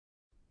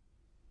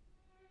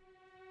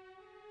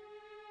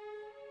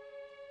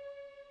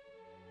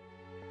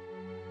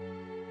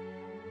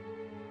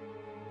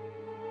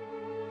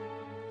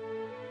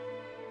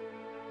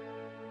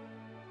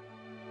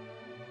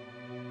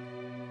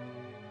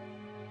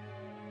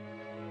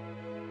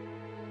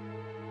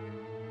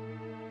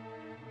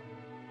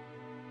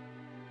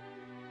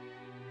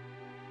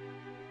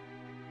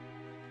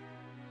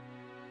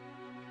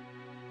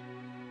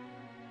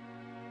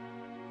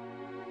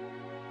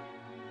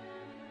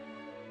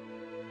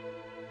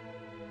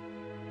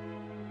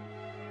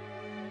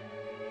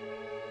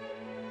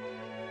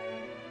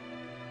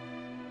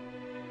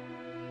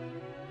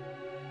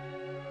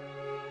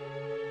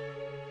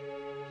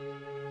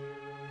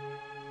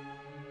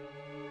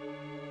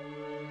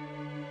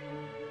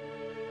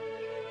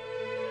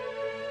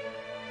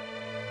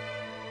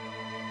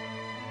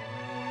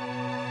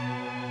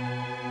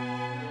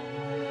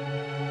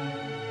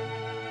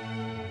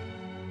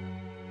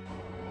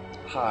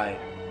Hi,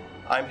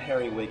 I'm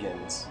Harry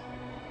Wiggins.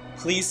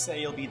 Please say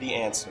you'll be the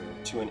answer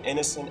to an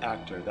innocent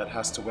actor that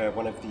has to wear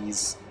one of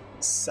these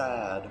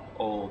sad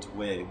old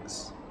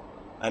wigs.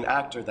 An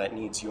actor that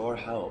needs your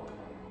help.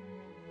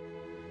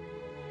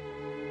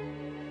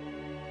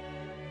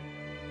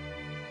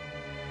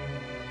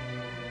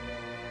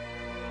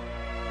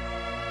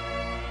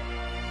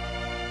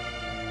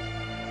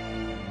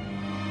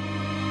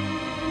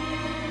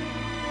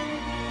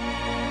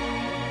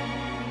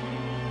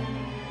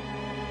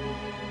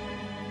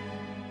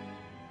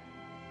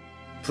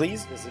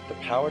 Please visit the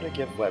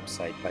Power2Give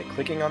website by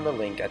clicking on the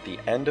link at the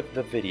end of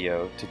the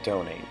video to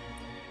donate.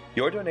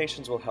 Your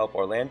donations will help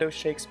Orlando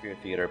Shakespeare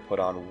Theatre put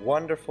on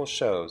wonderful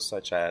shows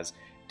such as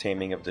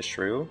Taming of the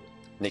Shrew,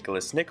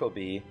 Nicholas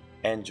Nickleby,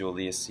 and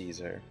Julius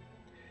Caesar.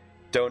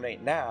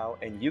 Donate now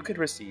and you could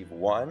receive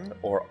one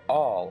or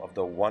all of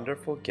the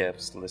wonderful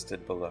gifts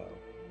listed below.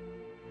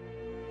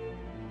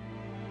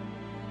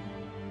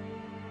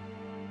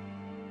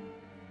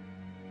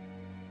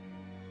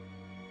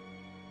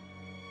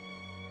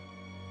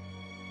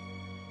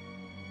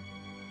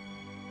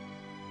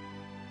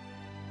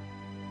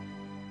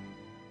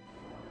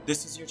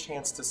 This is your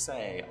chance to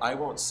say, I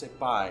won't sit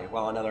by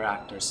while another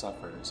actor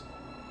suffers.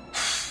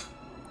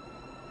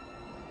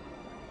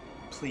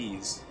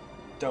 Please,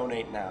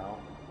 donate now.